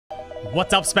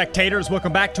What's up, spectators?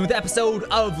 Welcome back to the episode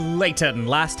of Layton.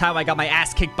 Last time I got my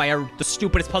ass kicked by the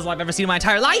stupidest puzzle I've ever seen in my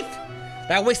entire life.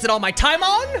 That I wasted all my time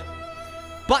on.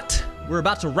 But we're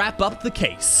about to wrap up the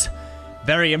case.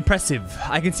 Very impressive.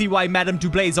 I can see why Madame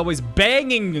Dublé is always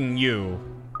banging you.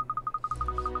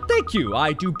 Thank you.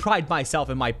 I do pride myself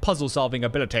in my puzzle-solving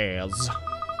abilities.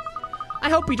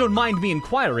 I hope you don't mind me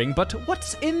inquiring, but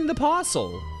what's in the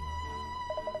parcel?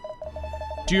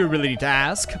 Do you really need to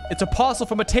ask? It's a parcel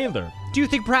from a tailor. Do you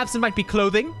think perhaps it might be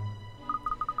clothing?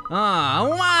 Ah,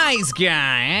 wise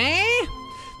guy, eh?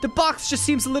 The box just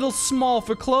seems a little small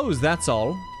for clothes, that's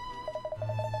all.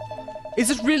 Is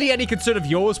it really any concern of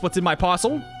yours what's in my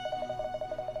parcel?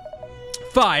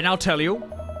 Fine, I'll tell you.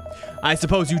 I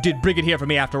suppose you did bring it here for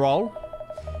me after all.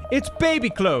 It's baby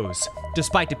clothes.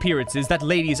 Despite appearances, that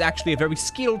lady is actually a very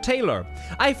skilled tailor.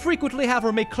 I frequently have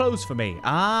her make clothes for me.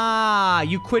 Ah,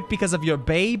 you quit because of your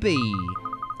baby.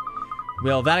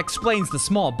 Well, that explains the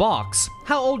small box.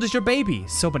 How old is your baby?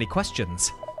 So many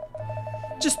questions.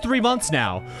 Just 3 months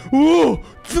now. Ooh,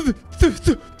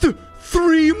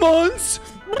 3 months?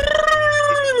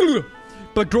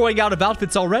 But growing out of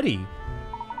outfits already.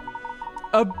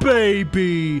 A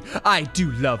baby. I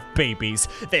do love babies.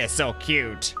 They're so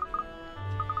cute.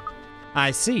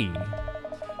 I see.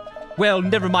 Well,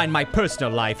 never mind my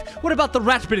personal life. What about the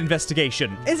Ratman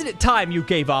investigation? Isn't it time you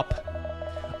gave up?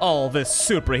 All this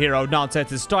superhero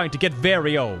nonsense is starting to get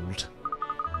very old.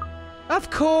 Of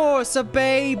course, a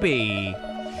baby.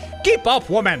 Keep up,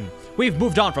 woman. We've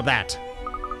moved on from that.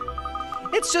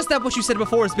 It's just that what you said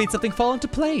before has made something fall into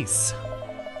place.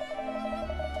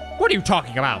 What are you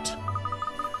talking about?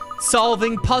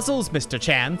 Solving puzzles, Mr.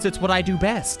 Chance. It's what I do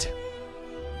best.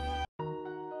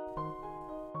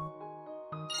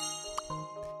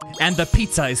 And the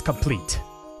pizza is complete.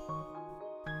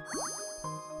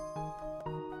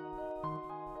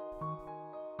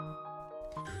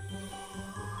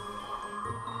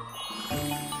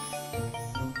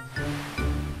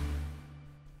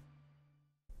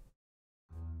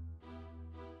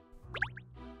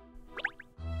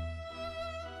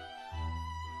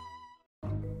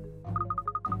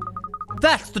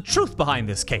 That's the truth behind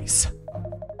this case.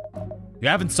 You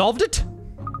haven't solved it?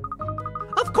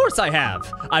 Of course I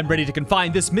have. I'm ready to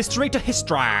confine this mystery to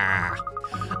history.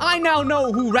 I now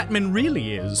know who Ratman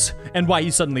really is, and why he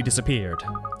suddenly disappeared.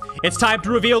 It's time to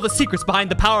reveal the secrets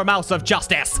behind the power mouse of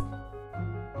justice.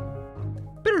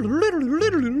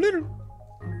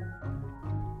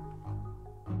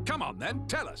 Come on then,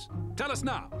 tell us. Tell us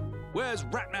now. Where's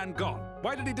Ratman gone?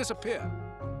 Why did he disappear?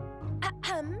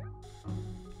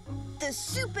 The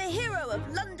superhero of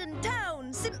London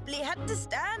town simply had to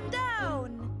stand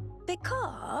down.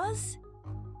 Because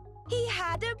he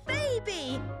had a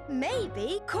baby,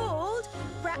 maybe called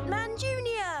Ratman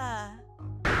Jr.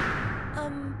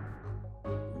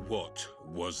 What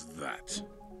was that?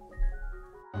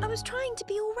 I was trying to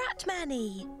be all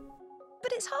Ratman-y,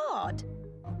 but it's hard.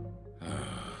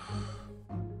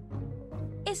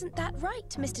 Isn't that right,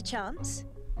 Mr. Chance?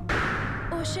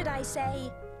 Or should I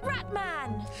say,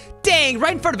 Ratman? Dang,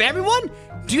 right in front of everyone?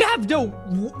 Do you have no...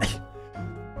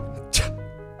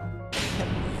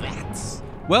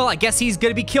 Well, I guess he's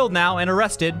gonna be killed now and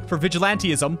arrested for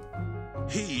vigilantism.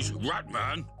 He's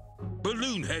Ratman.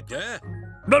 Balloon head there.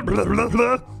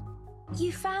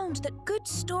 You found that good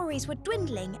stories were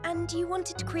dwindling and you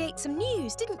wanted to create some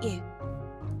news, didn't you?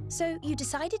 So you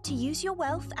decided to use your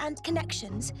wealth and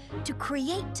connections to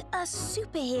create a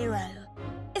superhero.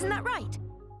 Isn't that right?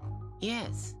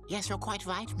 Yes, you're quite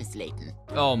right, Miss Layton.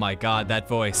 Oh my god, that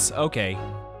voice. Okay.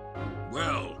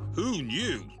 Well, who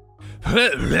knew?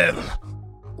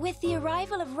 With the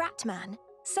arrival of Ratman,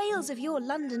 sales of your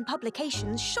London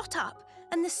publications shot up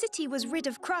and the city was rid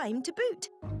of crime to boot.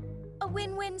 A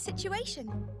win-win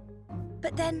situation.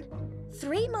 But then,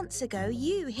 3 months ago,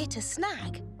 you hit a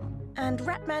snag and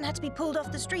Ratman had to be pulled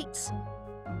off the streets.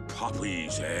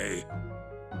 Puppies, eh?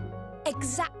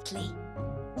 Exactly.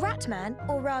 Ratman,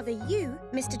 or rather you,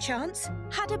 Mr. Chance,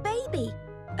 had a baby.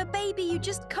 A baby you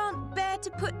just can't bear to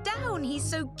put down, he's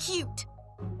so cute.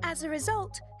 As a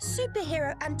result,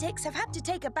 superhero antics have had to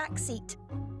take a backseat.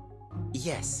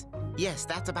 Yes,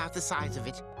 that's about the size of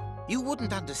it. You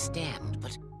wouldn't understand,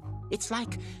 but it's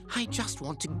like I just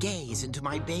want to gaze into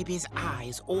my baby's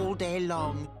eyes all day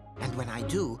long. And when I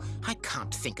do, I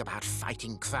can't think about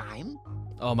fighting crime.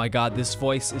 Oh my god, this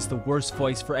voice is the worst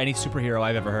voice for any superhero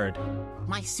I've ever heard.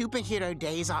 My superhero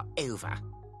days are over.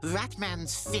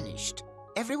 Ratman's finished.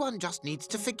 Everyone just needs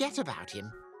to forget about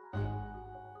him.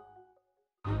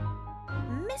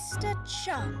 Mr.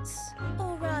 Chance,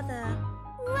 or rather,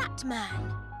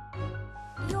 Ratman,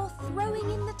 you're throwing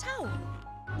in the towel.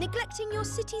 Neglecting your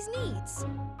city's needs?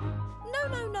 No,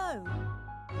 no, no.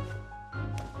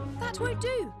 That won't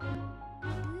do.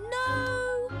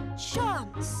 No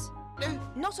chance.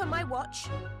 Not on my watch.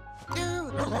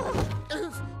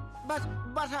 But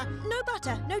butter. No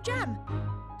butter, no jam.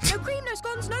 No cream, no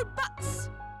scones, no buts.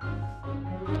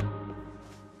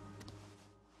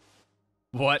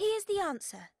 What? Here's the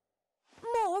answer.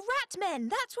 More rat men,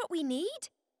 that's what we need.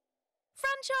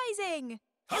 Franchising.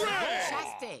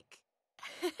 Fantastic.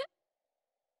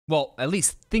 Well, at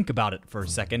least think about it for a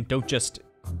second. Don't just...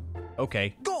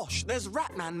 Okay. Gosh, there's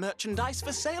Ratman merchandise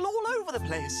for sale all over the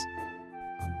place.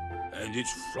 And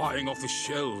it's flying off the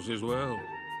shelves as well.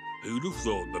 Who'd have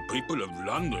thought the people of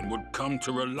London would come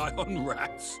to rely on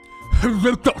rats?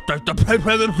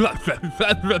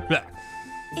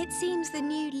 It seems the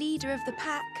new leader of the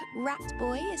pack, Rat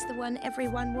Boy, is the one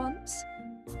everyone wants.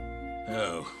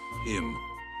 Oh, him.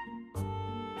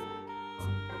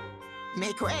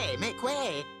 Make way, make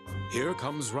way. Here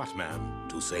comes Ratman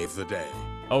to save the day.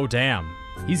 Oh, damn.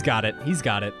 He's got it. He's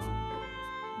got it.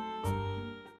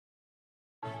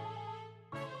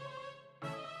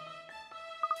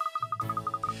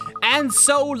 And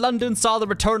so London saw the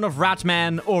return of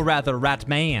Ratman, or rather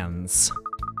Ratmans.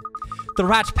 The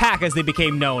Rat Pack, as they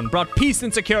became known, brought peace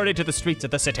and security to the streets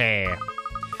of the city.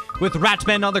 With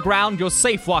Ratmen on the ground, you're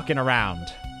safe walking around.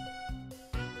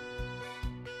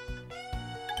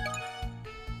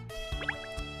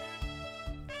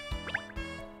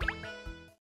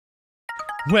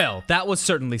 Well, that was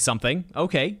certainly something.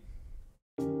 Okay.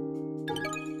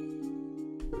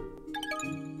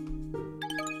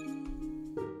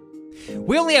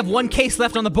 We only have one case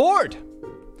left on the board.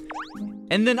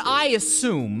 And then I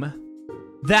assume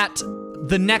that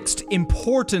the next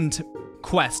important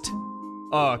quest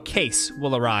case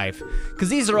will arrive. Because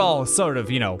these are all sort of,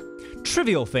 you know,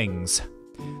 trivial things.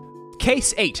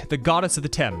 Case 8, the Goddess of the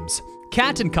Thames.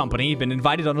 Cat and company have been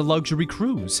invited on a luxury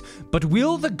cruise. But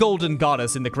will the Golden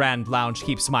Goddess in the Grand Lounge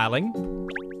keep smiling?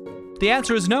 The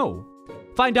answer is no.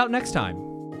 Find out next time.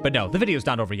 But no, the video's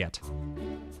not over yet.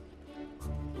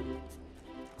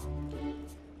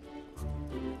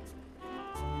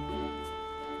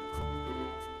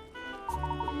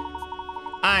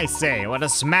 I say, what a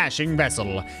smashing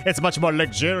vessel. It's much more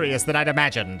luxurious than I'd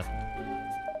imagined.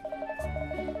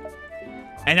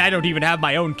 And I don't even have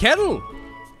my own kettle.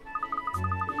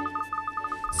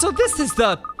 So this is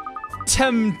the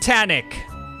Titanic.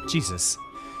 Jesus.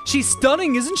 She's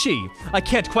stunning, isn't she? I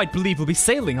can't quite believe we'll be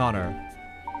sailing on her.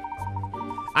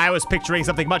 I was picturing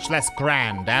something much less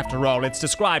grand. After all, it's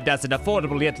described as an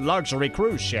affordable yet luxury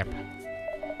cruise ship.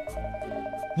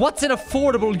 What's an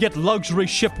affordable yet luxury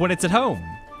ship when it's at home?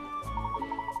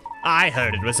 I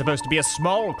heard it was supposed to be a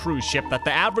small cruise ship that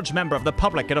the average member of the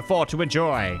public could afford to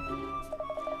enjoy.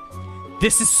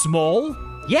 This is small?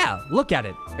 Yeah, look at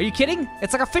it. Are you kidding?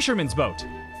 It's like a fisherman's boat.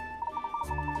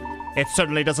 It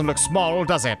certainly doesn't look small,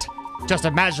 does it? Just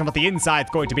imagine what the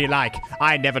inside's going to be like.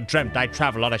 I never dreamt I'd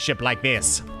travel on a ship like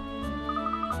this.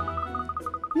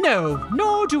 No,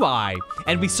 nor do I.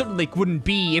 And we certainly wouldn't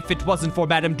be if it wasn't for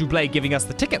Madame Dublé giving us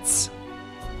the tickets.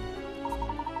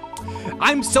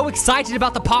 I'm so excited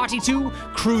about the party too.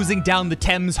 Cruising down the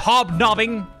Thames,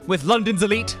 hobnobbing with London's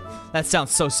elite. That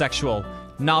sounds so sexual.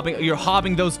 You're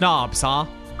hobbing those knobs, huh?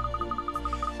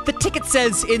 The ticket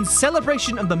says, in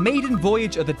celebration of the maiden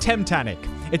voyage of the Titanic.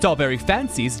 It's all very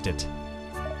fancy, isn't it?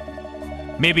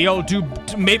 Maybe I'll do...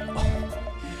 Maybe...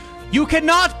 You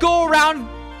cannot go around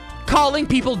calling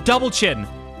people double chin.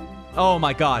 Oh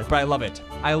my god, but I love it.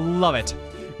 I love it.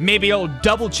 Maybe old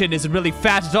double chin isn't really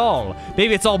fat at all.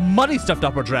 Maybe it's all money stuffed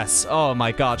up her dress. Oh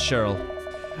my god, Sherl.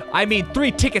 I mean,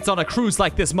 3 tickets on a cruise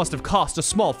like this must have cost a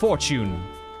small fortune.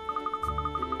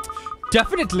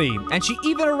 Definitely, and she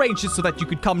even arranged it so that you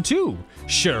could come too.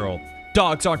 Sherl,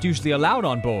 dogs aren't usually allowed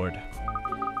on board.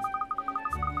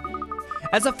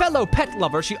 As a fellow pet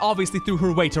lover, she obviously threw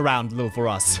her weight around a little for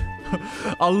us.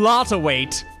 A lot of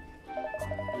weight.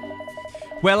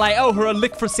 Well, I owe her a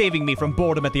lick for saving me from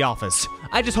boredom at the office.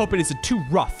 I just hope it isn't too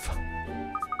rough.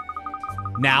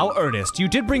 Now, Ernest, you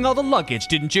did bring all the luggage,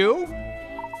 didn't you?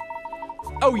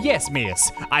 Oh yes,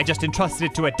 miss. I just entrusted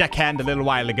it to a deckhand a little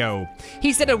while ago.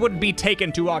 He said it wouldn't be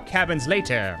taken to our cabins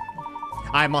later.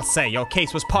 I must say, your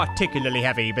case was particularly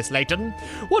heavy, Miss Layton.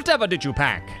 Whatever did you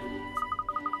pack?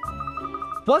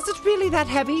 Was it really that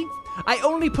heavy? I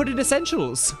only put in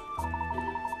essentials.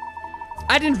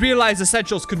 I didn't realize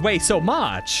essentials could weigh so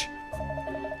much.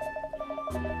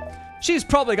 She's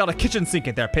probably got a kitchen sink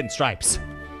in their pinstripes.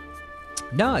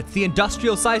 No, it's the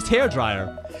industrial-sized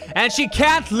hairdryer. And she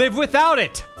can't live without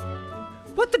it!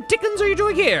 What the dickens are you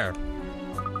doing here?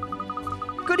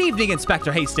 Good evening,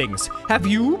 Inspector Hastings. Have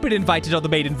you been invited on the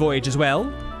maiden voyage as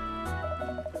well?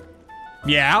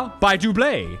 Yeah, by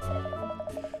Dublé.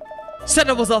 Said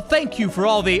it was a thank you for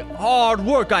all the hard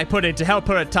work I put in to help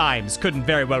her at times. Couldn't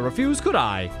very well refuse, could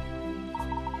I?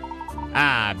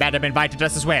 Ah, Madam invited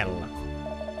us as well.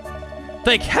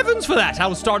 Thank heavens for that! I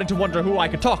was starting to wonder who I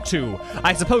could talk to.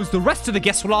 I suppose the rest of the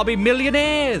guests will all be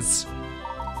millionaires.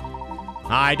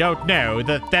 I don't know.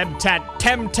 The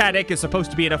Thames is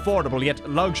supposed to be an affordable yet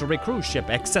luxury cruise ship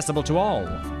accessible to all.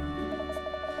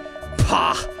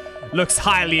 Pah! Looks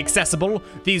highly accessible.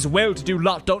 These well-to-do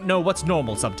lot don't know what's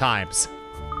normal sometimes.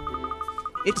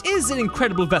 It is an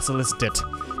incredible vessel, isn't it?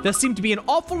 There seem to be an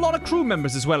awful lot of crew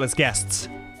members as well as guests.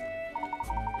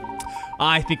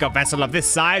 I think a vessel of this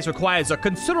size requires a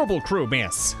considerable crew,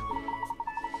 miss.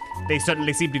 They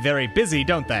certainly seem to be very busy,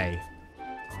 don't they?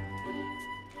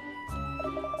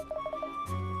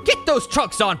 Get those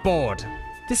trucks on board!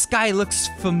 This guy looks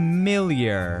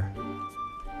familiar.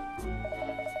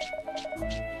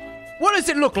 What does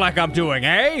it look like I'm doing,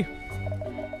 eh?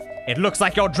 It looks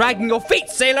like you're dragging your feet,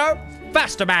 sailor!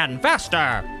 Faster, man,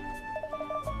 faster!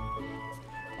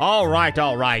 All right.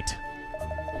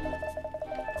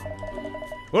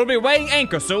 We'll be weighing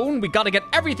anchor soon. We gotta get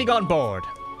everything on board.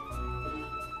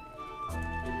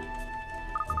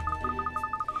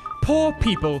 Poor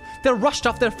people, they're rushed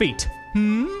off their feet.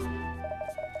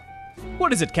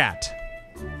 What is it, Cat?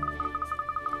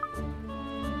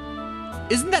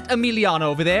 Isn't that Emiliana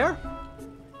over there?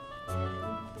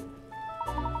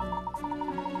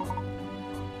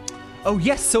 Oh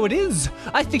yes, so it is.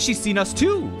 I think she's seen us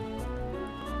too.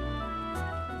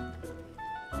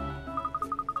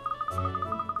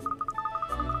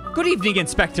 Good evening,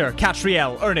 Inspector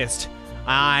Katrielle, Ernest.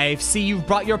 I see you've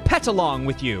brought your pet along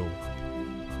with you.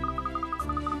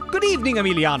 Good evening,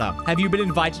 Emiliana. Have you been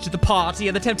invited to the party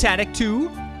at the Titanic too?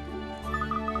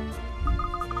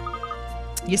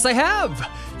 Yes, I have.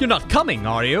 You're not coming,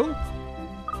 are you?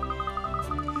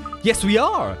 Yes, we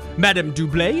are. Madame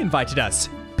Dublé invited us.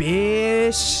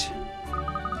 Bish.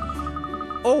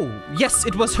 Oh, yes,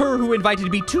 it was her who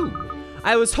invited me too.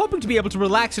 I was hoping to be able to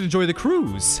relax and enjoy the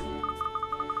cruise.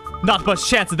 Not much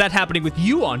chance of that happening with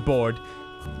you on board.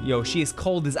 Yo, she is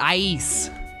cold as ice.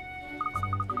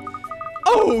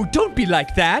 Oh, don't be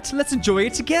like that. Let's enjoy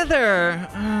it together.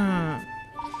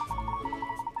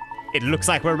 It looks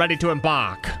like we're ready to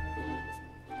embark.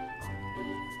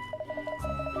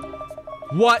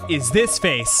 What is this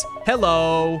face?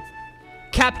 Hello.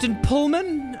 Captain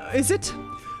Pullman, is it?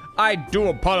 I do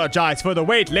apologize for the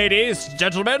wait, ladies,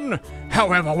 gentlemen.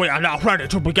 However, we are now ready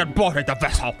to begin boarding the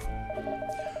vessel.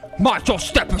 Mind your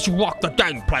step as you walk the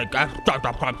gangplank.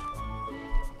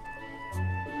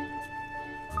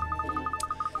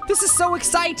 This is so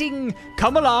exciting.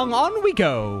 Come along, on we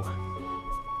go.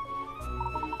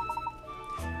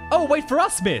 Oh, wait for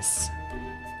us, miss.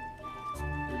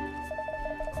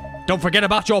 Don't forget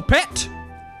about your pet.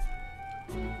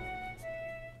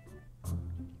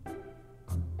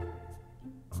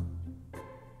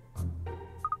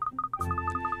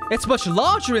 It's much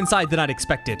larger inside than I'd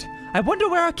expected. I wonder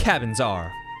where our cabins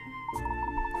are.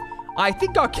 I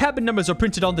think our cabin numbers are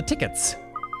printed on the tickets.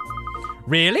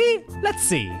 Really? Let's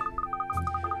see.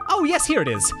 Oh, yes, here it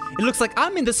is. It looks like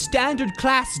I'm in the standard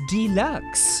class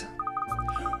deluxe.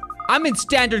 I'm in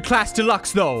standard class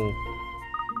deluxe, though.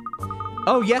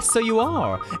 Oh, yes, so you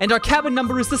are. And our cabin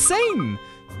number is the same.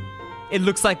 It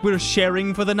looks like we're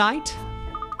sharing for the night.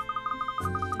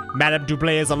 Madame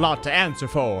Dublé has a lot to answer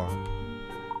for.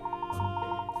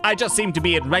 I just seem to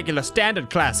be in regular standard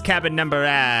class cabin number,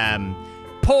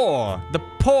 poor. The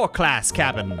poor class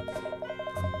cabin.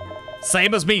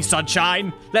 Same as me,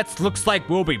 sunshine. Looks like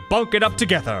we'll be bunking up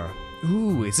together.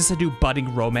 Ooh, is this a new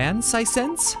budding romance, I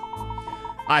sense?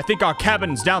 I think our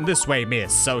cabin's down this way,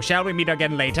 miss, so shall we meet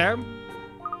again later?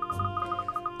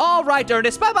 All right,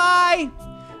 Ernest, bye-bye.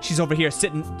 She's over here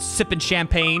sipping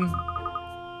champagne.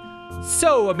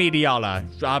 So, Emiliana,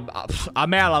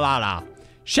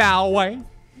 shall we?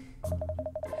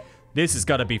 This is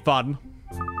gonna be fun.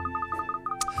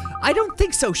 I don't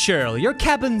think so, Sherl. Your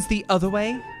cabin's the other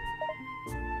way.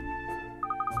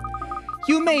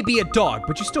 You may be a dog,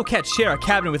 but you still can't share a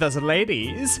cabin with us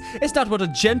ladies. It's not what a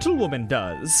gentlewoman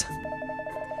does.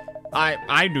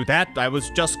 I knew that. I was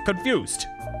just confused.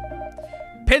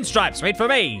 Pinstripes, wait for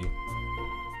me.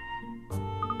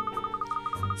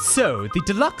 So, the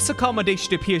deluxe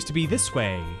accommodation appears to be this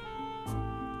way.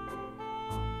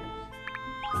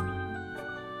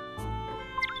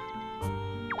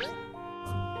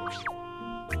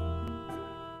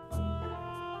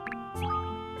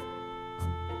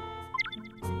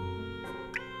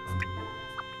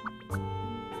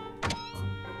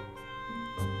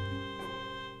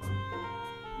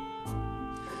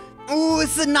 Ooh,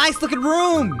 this is a nice looking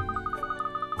room.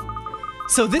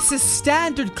 So this is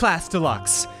standard class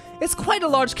deluxe. It's quite a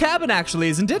large cabin actually,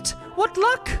 isn't it? What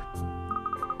luck?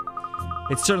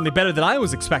 It's certainly better than I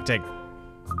was expecting.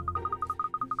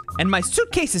 And my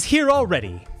suitcase is here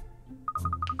already.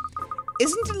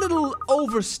 Isn't it a little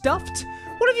overstuffed?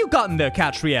 What have you got in there,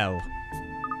 Katrielle?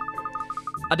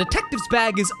 A detective's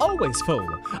bag is always full.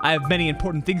 I have many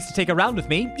important things to take around with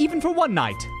me, even for one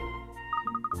night.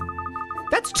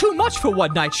 That's too much for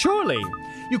one night, surely.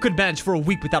 You could manage for a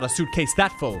week without a suitcase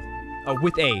that full.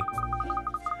 With a...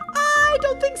 I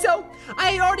don't think so.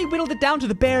 I already whittled it down to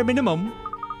the bare minimum.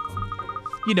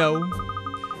 You know,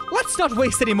 let's not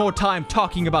waste any more time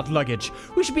talking about luggage.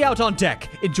 We should be out on deck,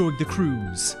 enjoying the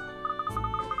cruise.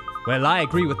 Well, I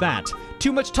agree with that.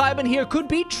 Too much time in here could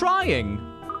be trying.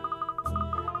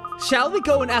 Shall we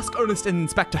go and ask Ernest and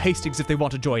Inspector Hastings if they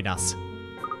want to join us?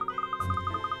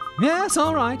 Yes,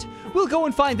 all right. We'll go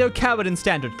and find their cabin in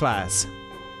standard class.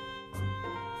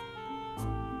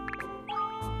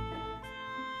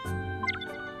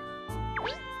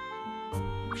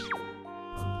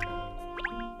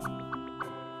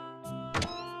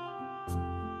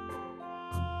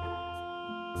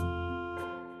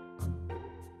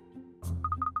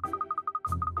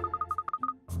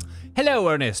 Hello,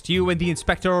 Ernest. You and the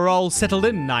inspector are all settled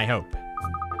in, I hope.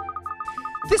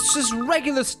 This is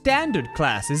regular standard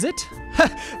class, is it?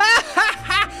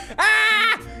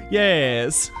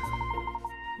 Yes.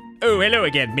 Oh, hello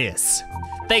again, miss.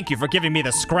 Thank you for giving me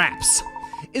the scraps.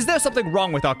 Is there something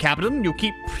wrong with our cabin? You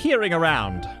keep peering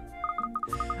around.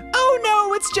 Oh,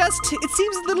 no, it's just, it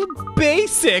seems a little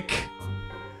basic.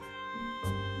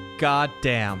 God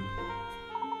damn.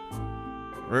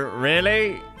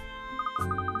 Really?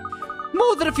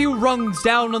 More than a few rungs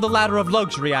down on the ladder of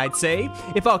luxury, I'd say.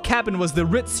 If our cabin was the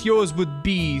Ritz, yours would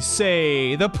be,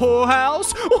 say, the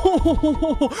poorhouse.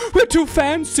 We're too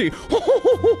fancy.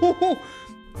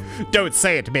 Don't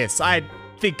say it, miss. I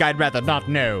think I'd rather not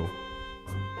know.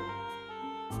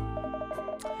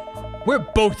 We're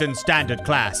both in standard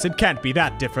class. It can't be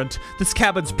that different. This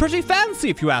cabin's pretty fancy,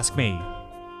 if you ask me.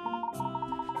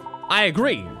 I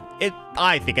agree.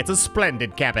 I think it's a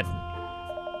splendid cabin.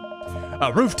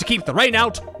 A roof to keep the rain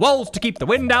out, walls to keep the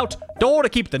wind out, door to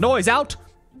keep the noise out.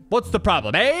 What's the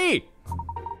problem, eh?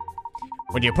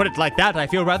 When you put it like that, I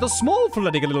feel rather small for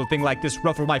letting a little thing like this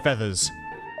ruffle my feathers.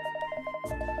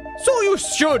 So you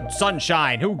should,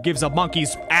 sunshine. Who gives a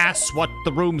monkey's ass what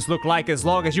the rooms look like as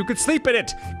long as you could sleep in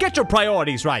it? Get your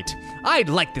priorities right. I'd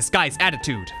like this guy's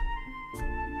attitude.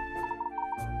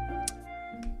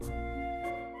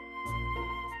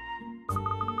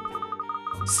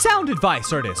 Sound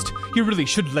advice, Ernest. You really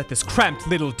shouldn't let this cramped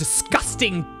little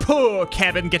disgusting poor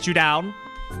cabin get you down.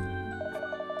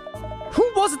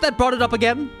 Who was it that brought it up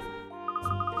again?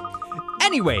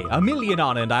 Anyway,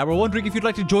 Emiliana and I were wondering if you'd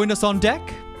like to join us on deck?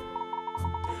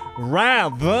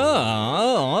 Rather.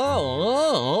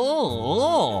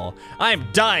 I'm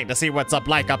dying to see what's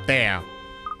like up there.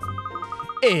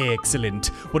 Excellent.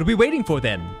 What are we waiting for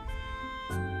then?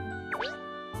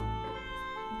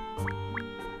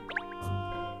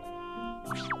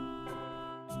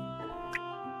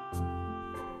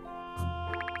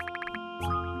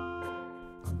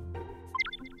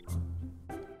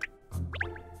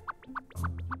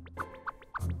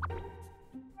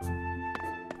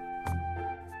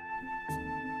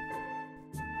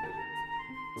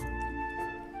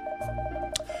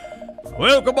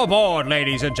 Welcome aboard,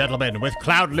 ladies and gentlemen. With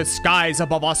cloudless skies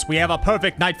above us, we have a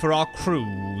perfect night for our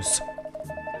cruise.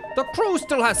 The crew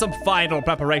still has some final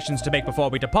preparations to make before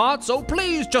we depart, so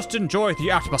please just enjoy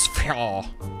the atmosphere.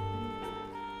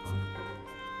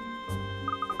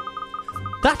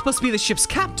 That must be the ship's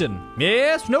captain.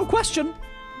 Yes, no question.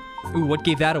 Ooh, what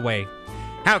gave that away?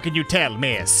 How can you tell,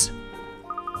 miss?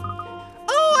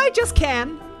 Oh, I just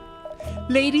can.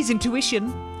 Ladies'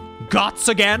 intuition. Gots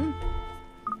again?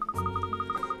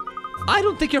 I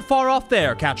don't think you're far off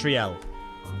there, Katrielle.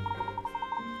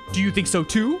 Do you think so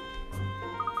too?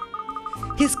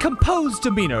 His composed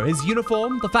demeanor, his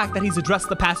uniform, the fact that he's addressed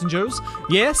the passengers.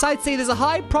 Yes, I'd say there's a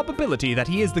high probability that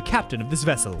he is the captain of this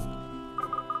vessel.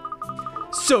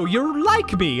 So you're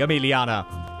like me,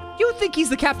 Emiliana. You think he's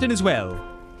the captain as well?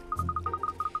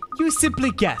 You simply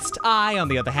guessed. I, on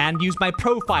the other hand, use my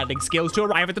profiling skills to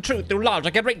arrive at the truth through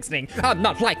logic and reasoning. I'm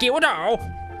not like you at all.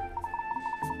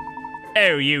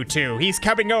 Oh, you two. He's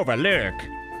coming over, look.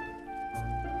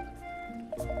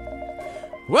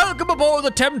 Welcome aboard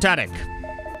the Titanic.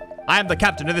 I am the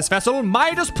captain of this vessel,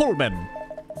 Midas Pullman.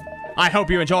 I hope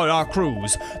you enjoy our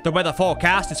cruise. The weather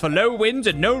forecast is for low winds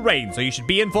and no rain, so you should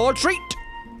be in for a treat.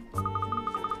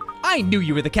 I knew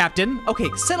you were the captain. Okay,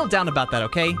 settle down about that,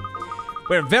 okay?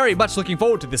 We're very much looking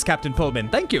forward to this, Captain Pullman.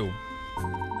 Thank you.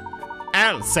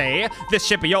 I'll say, this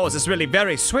ship of yours is really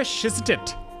very swish, isn't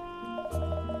it?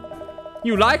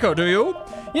 You like her, do you?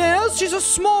 Yes, she's as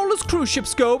small as cruise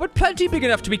ships go, but plenty big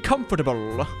enough to be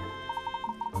comfortable.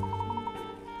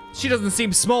 She doesn't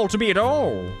seem small to me at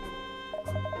all.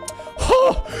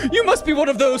 Oh, you must be one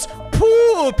of those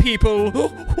poor people.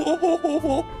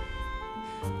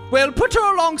 Well, put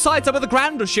her alongside some of the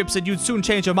grander ships and you'd soon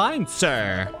change your mind,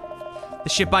 sir. The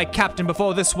ship I captained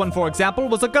before this one, for example,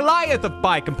 was a Goliath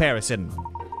by comparison.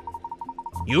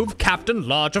 You've captained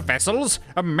larger vessels?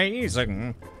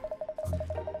 Amazing.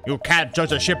 You can't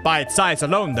judge a ship by its size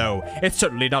alone, though. It's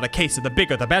certainly not a case of the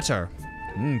bigger the better.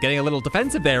 Getting a little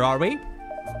defensive there, are we?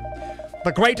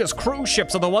 The greatest cruise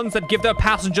ships are the ones that give their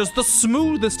passengers the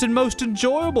smoothest and most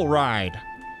enjoyable ride.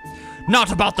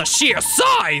 Not about the sheer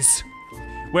size!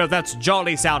 Well, that's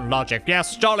jolly sound logic.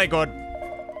 Yes, jolly good.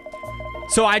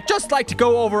 So I'd just like to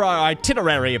go over our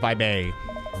itinerary, if I may.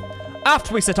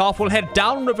 After we set off, we'll head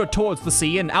downriver towards the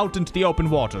sea and out into the open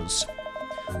waters.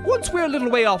 Once we're a little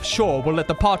way offshore, we'll let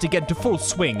the party get into full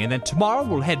swing, and then tomorrow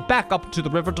we'll head back up to the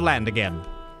river to land again.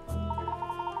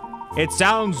 It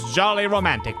sounds jolly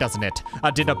romantic, doesn't it?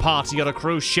 A dinner party on a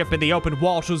cruise ship in the open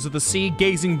waters of the sea,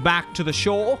 gazing back to the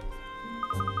shore.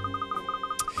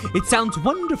 It sounds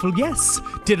wonderful, yes.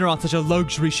 Dinner on such a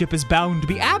luxury ship is bound to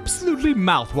be absolutely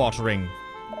mouth-watering.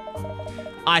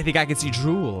 I think I can see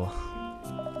drool.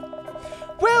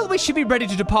 Well, we should be ready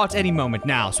to depart any moment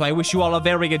now, so I wish you all a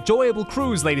very enjoyable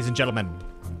cruise, ladies and gentlemen.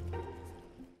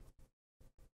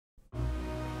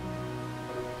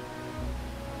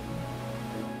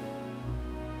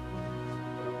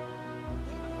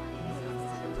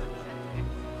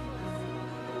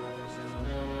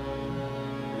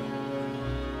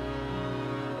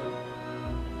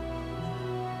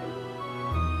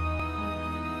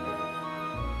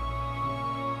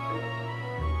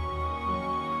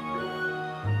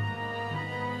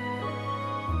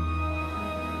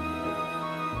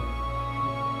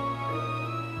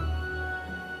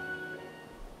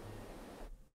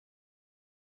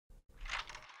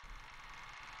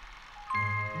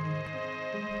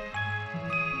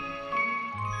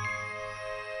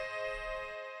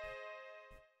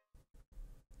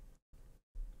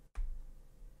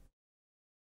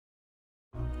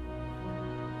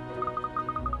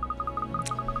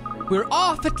 We're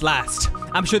off at last.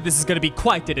 I'm sure this is going to be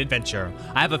quite an adventure.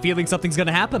 I have a feeling something's going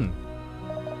to happen.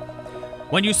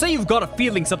 When you say you've got a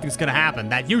feeling something's going to happen,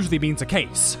 that usually means a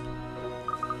case.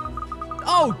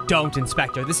 Oh, don't,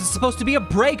 Inspector. This is supposed to be a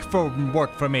break from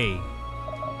work for me.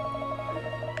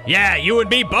 Yeah, you and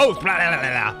me both. Blah, blah,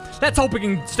 blah, blah. Let's hope we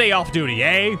can stay off duty,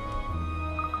 eh?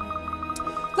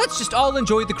 Let's just all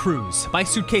enjoy the cruise. My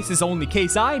suitcase is the only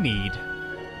case I need.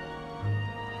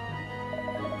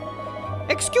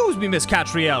 Excuse me, Miss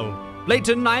Katrielle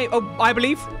Layton, I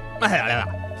believe.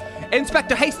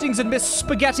 Inspector Hastings and Miss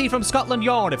Spaghetti from Scotland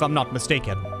Yard, if I'm not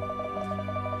mistaken.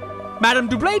 Madame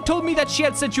Dublé told me that she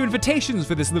had sent you invitations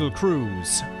for this little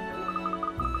cruise.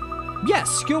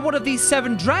 Yes, you're one of these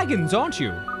 7 dragons, aren't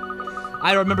you?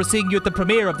 I remember seeing you at the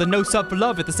premiere of the No Sub for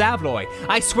Love at the Savoy.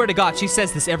 I swear to God, she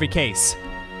says this every case.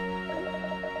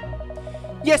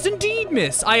 Yes, indeed,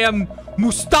 miss. I am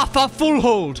Mufasa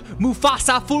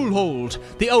Fullhold,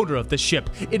 the owner of this ship.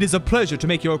 It is a pleasure to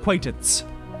make your acquaintance.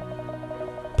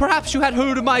 Perhaps you had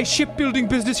heard of my shipbuilding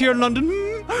business here in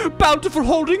London, Bountiful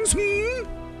Holdings,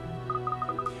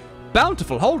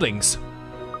 Bountiful Holdings?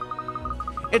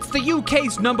 It's the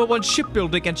UK's #1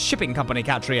 shipbuilding and shipping company,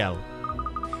 Katrielle.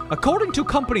 According to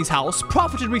Companies House,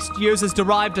 profit in recent years has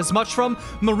derived as much from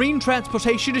marine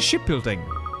transportation as shipbuilding.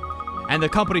 And the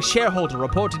company's shareholder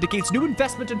report indicates new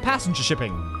investment in passenger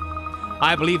shipping.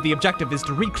 I believe the objective is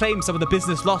to reclaim some of the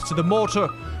business lost to the motor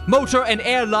and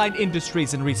airline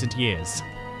industries in recent years.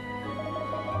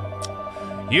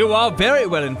 You are very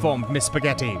well informed, Miss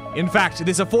Spaghetti. In fact,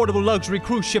 this affordable luxury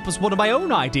cruise ship was one of my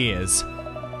own ideas.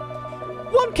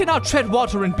 One cannot tread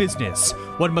water in business.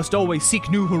 One must always seek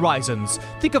new horizons,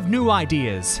 think of new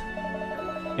ideas.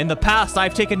 In the past,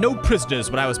 I've taken no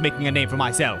prisoners when I was making a name for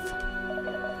myself.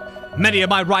 Many of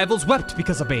my rivals wept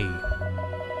because of me.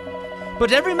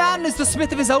 But every man is the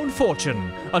smith of his own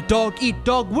fortune. A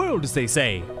dog-eat-dog world, as they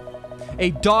say.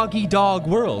 A dog-eat-dog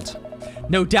world.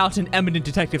 No doubt an eminent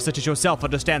detective such as yourself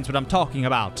understands what I'm talking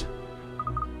about.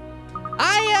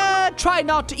 I try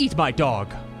not to eat my dog.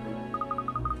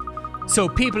 So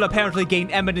people apparently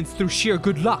gain eminence through sheer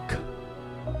good luck.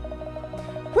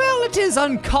 Well, it is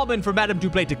uncommon for Madame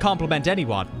Dublé to compliment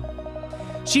anyone.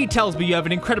 She tells me you have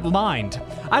an incredible mind.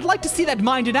 I'd like to see that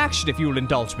mind in action if you will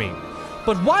indulge me.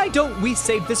 But why don't we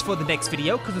save this for the next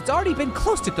video, because it's already been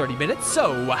close to 30 minutes,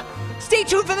 so stay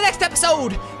tuned for the next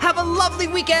episode! Have a lovely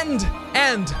weekend!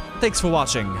 And thanks for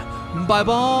watching.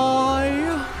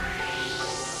 Bye-bye!